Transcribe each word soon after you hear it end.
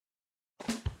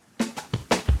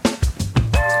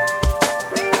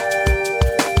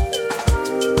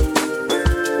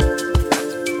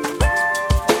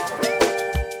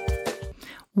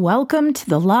Welcome to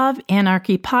the Love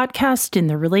Anarchy podcast in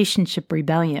the Relationship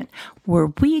Rebellion, where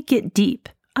we get deep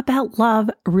about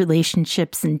love,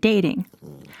 relationships, and dating.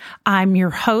 I'm your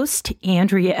host,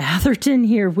 Andrea Atherton,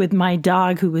 here with my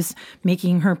dog who is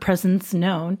making her presence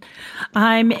known.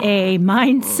 I'm a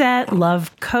mindset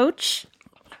love coach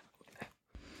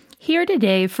here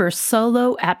today for a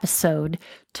solo episode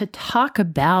to talk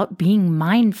about being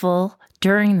mindful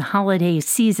during the holiday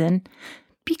season,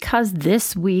 because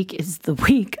this week is the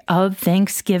week of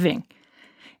Thanksgiving.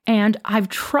 And I've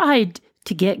tried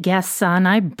to get guests on.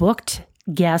 I booked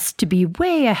guests to be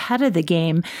way ahead of the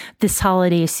game this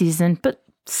holiday season, but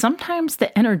sometimes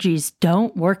the energies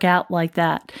don't work out like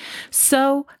that.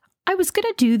 So I was going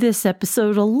to do this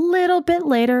episode a little bit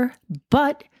later,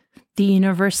 but the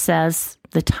universe says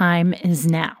the time is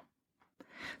now.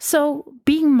 So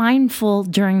being mindful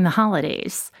during the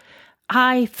holidays.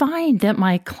 I find that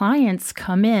my clients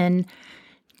come in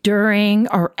during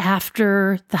or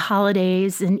after the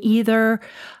holidays and either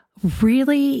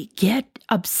really get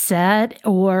upset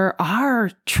or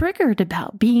are triggered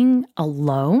about being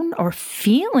alone or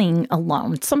feeling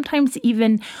alone, sometimes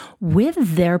even with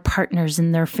their partners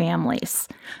and their families,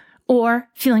 or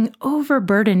feeling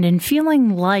overburdened and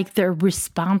feeling like they're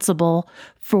responsible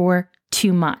for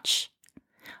too much.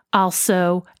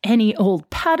 Also, any old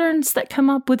patterns that come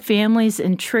up with families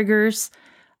and triggers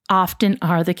often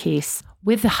are the case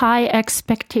with the high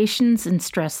expectations and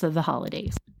stress of the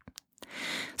holidays.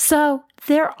 So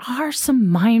there are some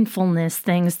mindfulness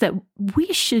things that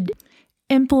we should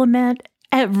implement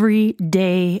every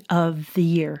day of the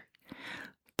year.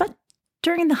 But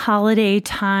during the holiday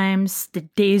times, the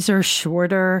days are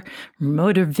shorter,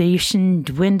 motivation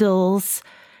dwindles,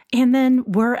 and then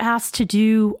we're asked to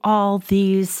do all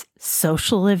these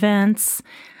social events,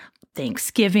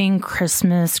 Thanksgiving,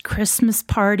 Christmas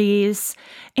parties,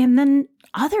 and then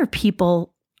other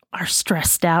people are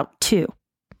stressed out too.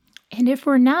 And if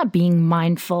we're not being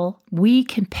mindful, we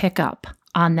can pick up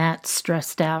on that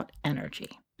stressed out energy.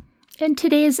 In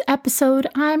today's episode,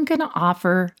 I'm going to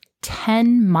offer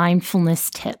 10 mindfulness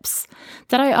tips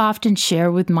that I often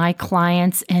share with my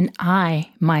clients and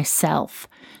I myself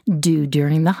do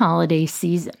during the holiday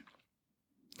season.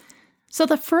 So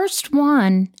the first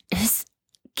one is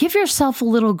give yourself a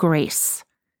little grace.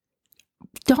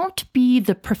 Don't be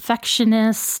the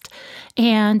perfectionist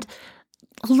and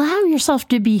allow yourself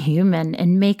to be human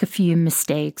and make a few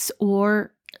mistakes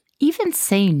or even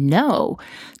say no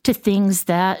to things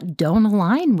that don't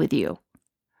align with you.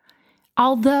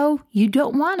 Although you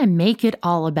don't want to make it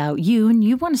all about you and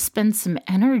you want to spend some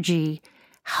energy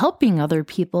helping other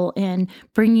people and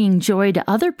bringing joy to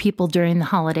other people during the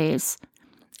holidays,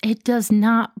 it does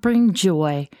not bring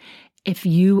joy if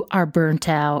you are burnt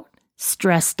out,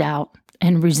 stressed out,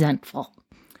 and resentful.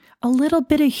 A little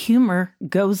bit of humor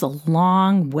goes a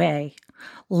long way.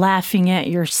 Laughing at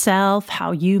yourself,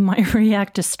 how you might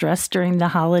react to stress during the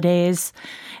holidays,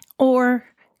 or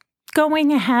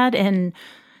going ahead and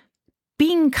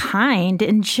being kind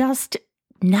and just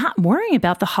not worrying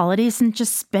about the holidays and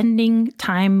just spending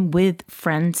time with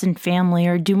friends and family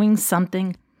or doing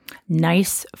something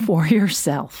nice for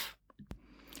yourself.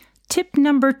 Tip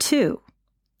number 2,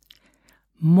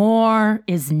 more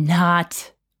is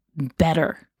not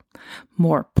better.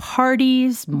 More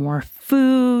parties, more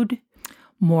food,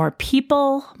 more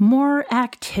people, more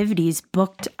activities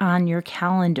booked on your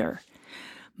calendar,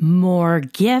 more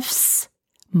gifts,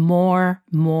 more.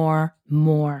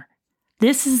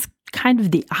 This is kind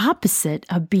of the opposite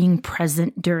of being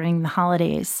present during the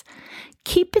holidays.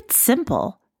 Keep it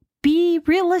simple. Be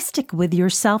realistic with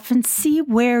yourself and see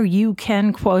where you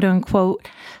can, quote unquote,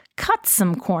 cut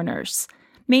some corners.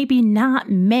 Maybe not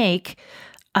make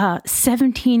a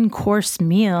 17-course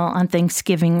meal on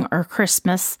Thanksgiving or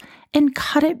Christmas and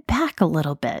cut it back a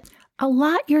little bit.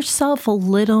 Allot yourself a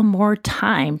little more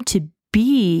time to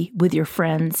be with your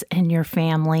friends and your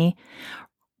family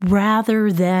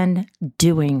rather than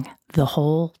doing the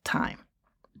whole time.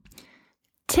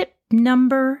 Tip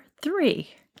number 3,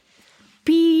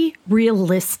 be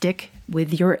realistic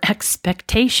with your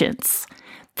expectations.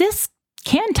 This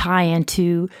can tie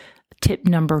into tip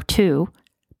number 2,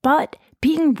 but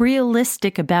being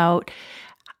realistic about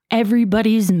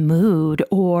everybody's mood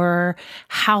or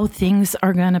how things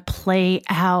are going to play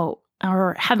out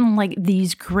or having like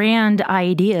these grand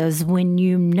ideas when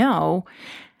you know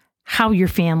how your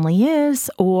family is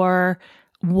or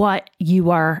what you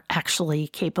are actually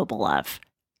capable of.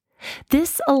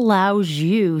 This allows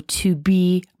you to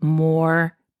be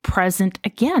more present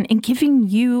again and giving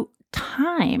you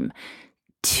time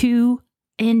to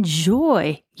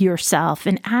enjoy yourself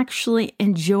and actually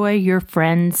enjoy your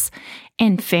friends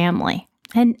and family.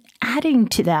 And adding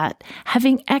to that,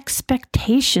 having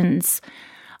expectations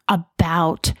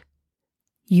about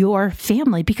your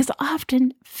family, because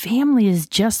often family is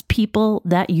just people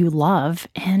that you love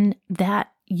and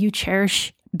that you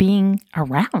cherish being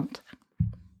around.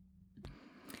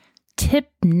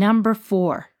 Tip number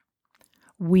 4,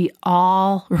 we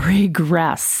all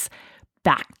regress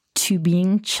back to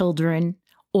being children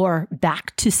or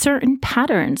back to certain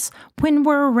patterns when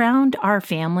we're around our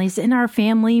families, and our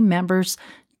family members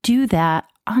do that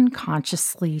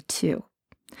unconsciously too.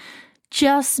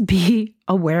 Just be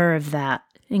aware of that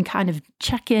and kind of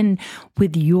check in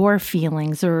with your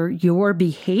feelings or your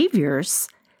behaviors,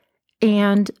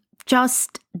 and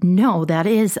just know that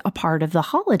is a part of the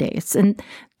holidays. And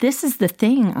this is the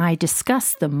thing I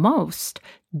discuss the most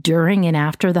during and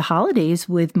after the holidays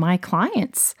with my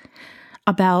clients,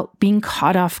 about being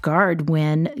caught off guard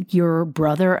when your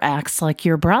brother acts like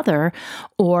your brother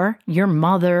or your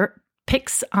mother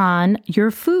picks on your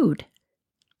food.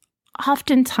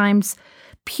 Oftentimes,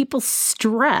 people's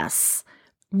stress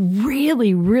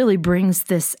really brings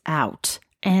this out.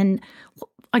 And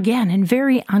again, in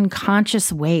very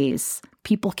unconscious ways,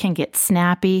 people can get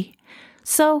snappy.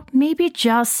 So maybe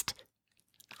just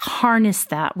harness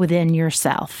that within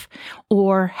yourself,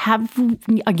 or have,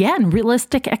 again,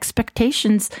 realistic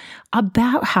expectations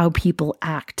about how people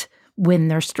act when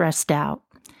they're stressed out,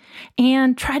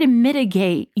 and try to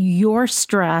mitigate your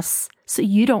stress so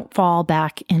you don't fall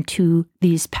back into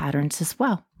these patterns as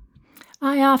well.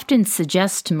 I often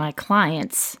suggest to my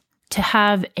clients to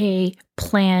have a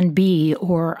plan B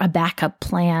or a backup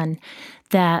plan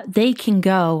that they can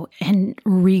go and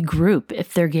regroup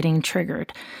if they're getting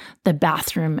triggered. The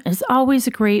bathroom is always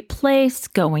a great place,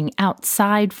 going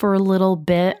outside for a little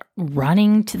bit,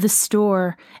 running to the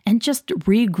store, and just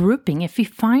regrouping if you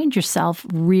find yourself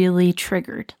really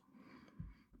triggered.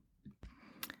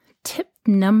 Tip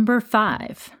number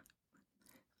 5,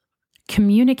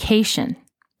 communication.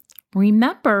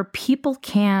 Remember, people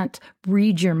can't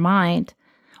read your mind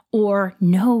or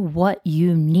know what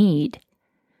you need.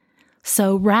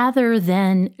 So rather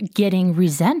than getting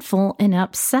resentful and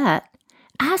upset,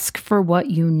 ask for what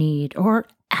you need, or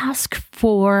ask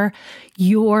for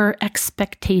your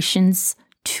expectations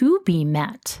to be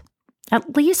met.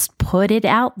 At least put it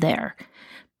out there,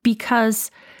 because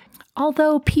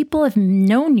although people have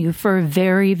known you for a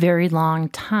very long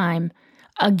time,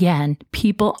 again,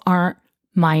 people aren't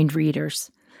mind readers.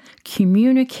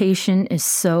 Communication is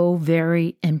so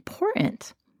very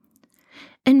important.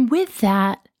 And with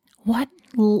that,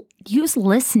 use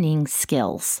listening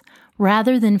skills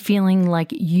rather than feeling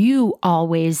like you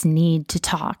always need to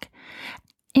talk.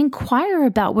 Inquire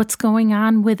about what's going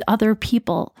on with other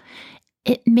people.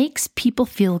 It makes people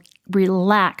feel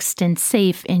relaxed and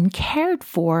safe and cared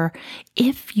for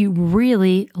if you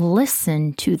really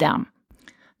listen to them.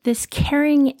 This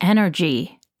caring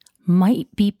energy might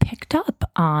be picked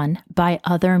up on by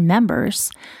other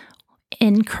members,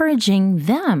 encouraging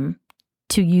them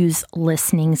to use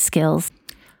listening skills.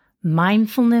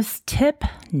 Mindfulness tip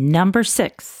number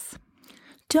 6.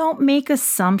 Don't make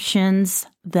assumptions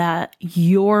that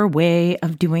your way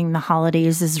of doing the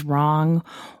holidays is wrong,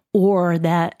 or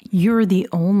that you're the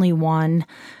only one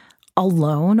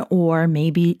alone, or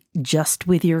maybe just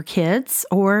with your kids,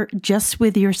 or just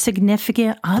with your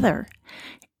significant other.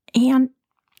 And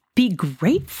be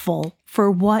grateful for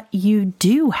what you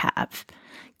do have.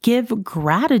 Give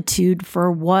gratitude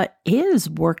for what is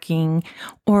working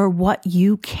or what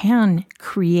you can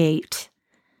create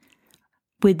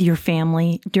with your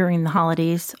family during the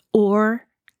holidays, or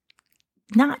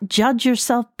not judge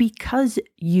yourself because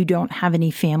you don't have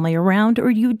any family around or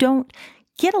you don't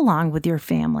get along with your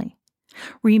family.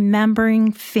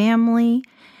 Remembering family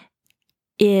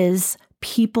is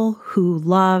people who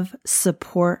love,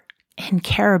 support, and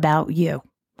care about you.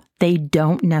 They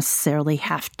don't necessarily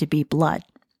have to be blood.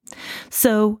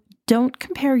 So don't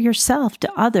compare yourself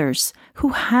to others who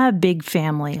have big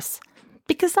families,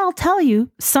 because I'll tell you,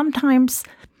 sometimes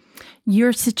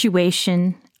your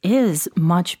situation is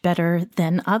much better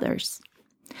than others.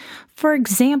 For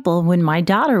example, when my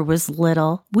daughter was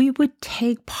little, we would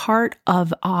take part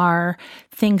of our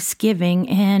Thanksgiving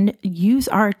and use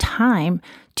our time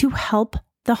to help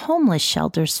the homeless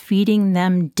shelters, feeding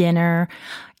them dinner,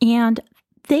 and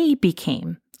they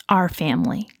became our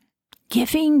family.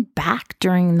 Giving back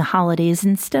during the holidays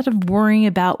instead of worrying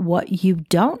about what you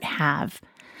don't have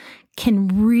can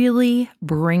really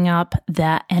bring up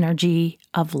that energy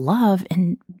of love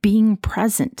and being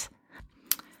present.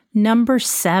 Number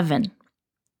 7,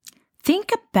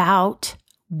 think about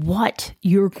what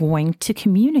you're going to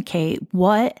communicate.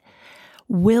 What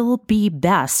will be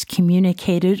best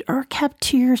communicated or kept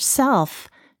to yourself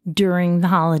during the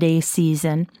holiday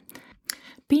season.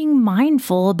 Being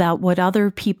mindful about what other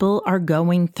people are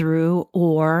going through,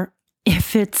 or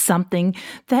if it's something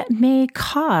that may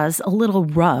cause a little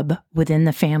rub within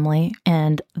the family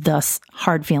and thus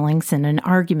hard feelings in an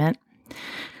argument.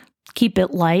 Keep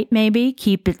it light, maybe,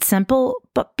 keep it simple,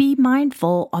 but be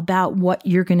mindful about what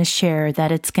you're going to share,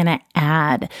 that it's going to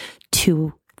add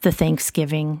to the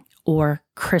Thanksgiving or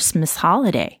Christmas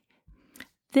holiday.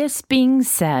 This being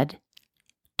said,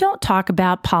 don't talk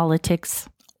about politics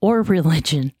or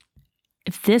religion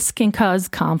if this can cause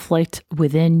conflict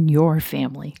within your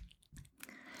family.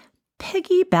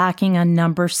 Piggybacking on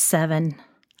number 7,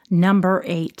 number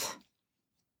 8.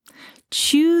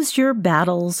 Choose your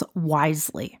battles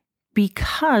wisely,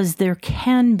 because there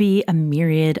can be a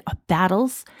myriad of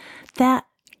battles that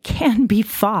can be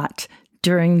fought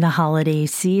during the holiday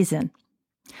season.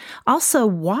 Also,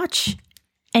 watch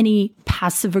any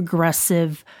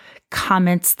passive-aggressive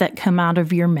comments that come out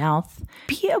of your mouth.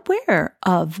 Be aware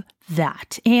of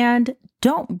that and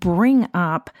don't bring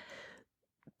up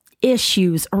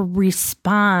issues or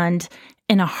respond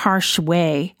in a harsh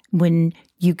way when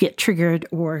you get triggered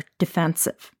or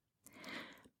defensive.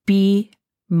 Be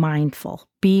mindful.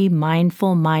 Be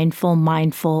mindful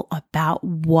about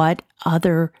what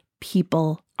other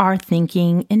people are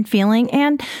thinking and feeling,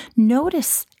 and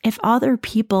notice if other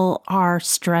people are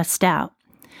stressed out.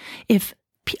 If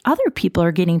other people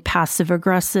are getting passive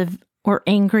aggressive or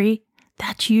angry,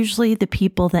 that's usually the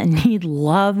people that need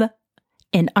love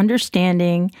and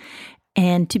understanding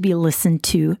and to be listened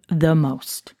to the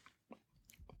most.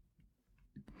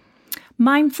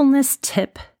 Mindfulness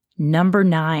tip number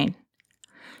 9.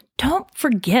 Don't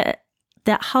forget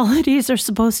that holidays are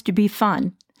supposed to be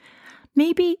fun.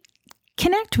 Maybe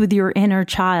connect with your inner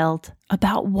child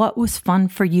about what was fun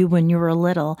for you when you were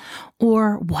little,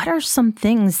 or what are some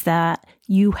things that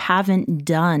you haven't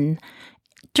done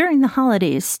during the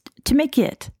holidays to make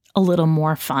it a little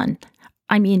more fun.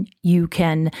 I mean, you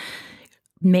can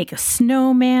make a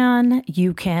snowman,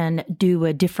 you can do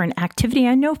a different activity.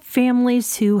 I know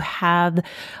families who have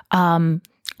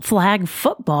flag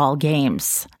football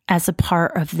games as a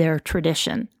part of their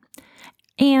tradition.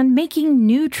 And making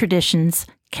new traditions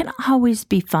can always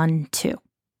be fun too.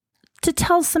 To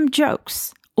tell some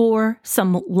jokes or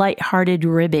some lighthearted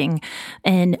ribbing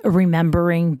and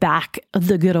remembering back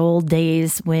the good old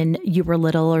days when you were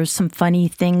little, or some funny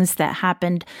things that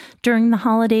happened during the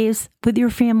holidays with your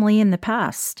family in the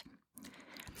past.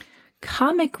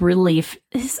 Comic relief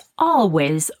is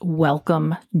always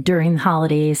welcome during the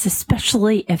holidays,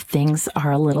 especially if things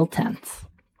are a little tense.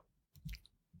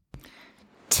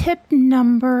 Tip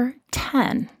number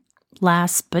 10,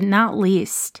 last but not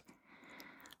least.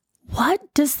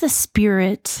 What does the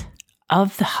spirit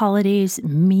of the holidays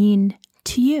mean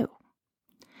to you?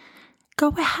 Go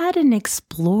ahead and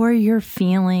explore your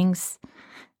feelings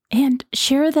and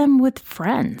share them with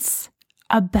friends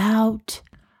about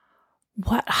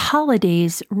what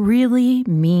holidays really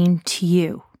mean to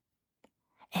you.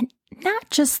 And not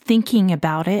just thinking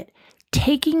about it,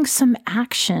 taking some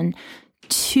action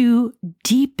to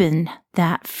deepen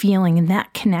that feeling and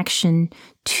that connection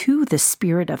to the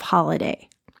spirit of holiday.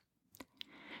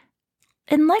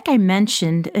 And like I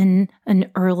mentioned in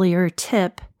an earlier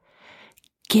tip,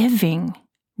 giving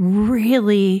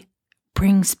really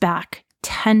brings back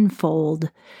tenfold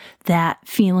that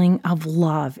feeling of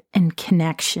love and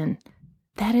connection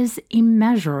that is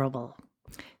immeasurable.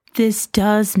 This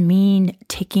does mean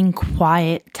taking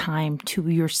quiet time to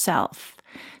yourself,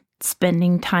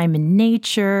 spending time in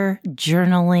nature,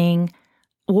 journaling,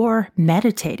 or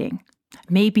meditating.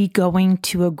 Maybe going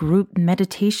to a group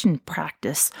meditation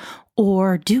practice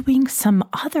or doing some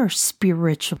other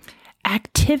spiritual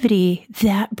activity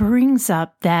that brings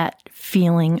up that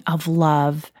feeling of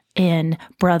love and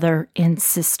brother and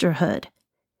sisterhood.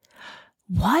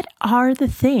 What are the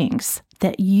things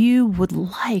that you would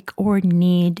like or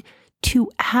need to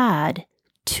add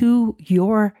to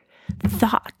your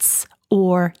thoughts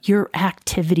or your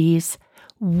activities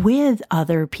with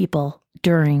other people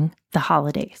during the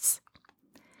holidays?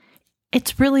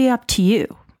 It's really up to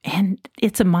you, and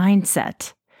it's a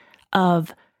mindset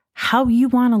of how you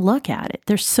want to look at it.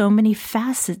 There's so many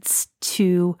facets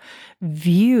to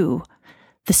view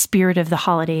the spirit of the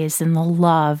holidays and the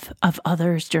love of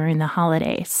others during the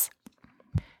holidays.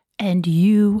 And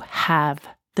you have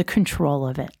the control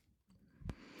of it.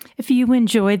 If you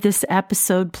enjoyed this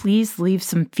episode, please leave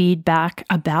some feedback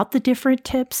about the different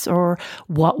tips or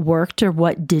what worked or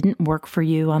what didn't work for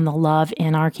you on the Love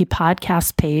Anarchy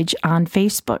podcast page on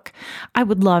Facebook. I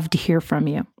would love to hear from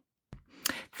you.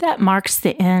 That marks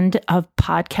the end of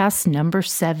podcast number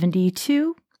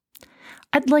 72.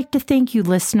 I'd like to thank you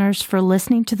listeners for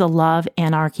listening to the Love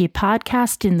Anarchy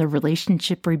podcast in the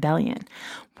Relationship Rebellion,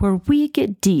 where we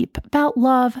get deep about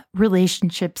love,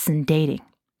 relationships, and dating.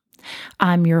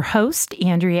 I'm your host,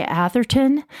 Andrea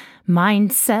Atherton,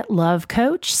 Mindset Love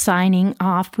Coach, signing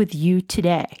off with you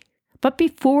today. But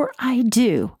before I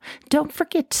do, don't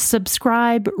forget to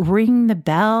subscribe, ring the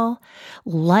bell,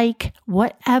 like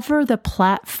whatever the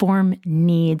platform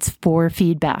needs for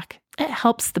feedback. It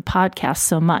helps the podcast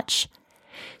so much.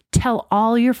 Tell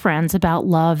all your friends about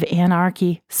Love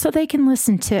Anarchy so they can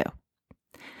listen too.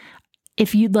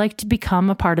 If you'd like to become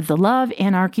a part of the Love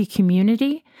Anarchy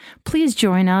community, please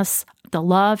join us, the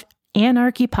Love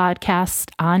Anarchy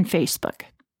podcast on Facebook.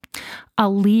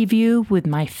 I'll leave you with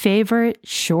my favorite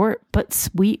short but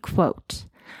sweet quote.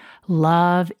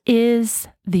 Love is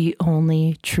the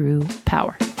only true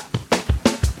power.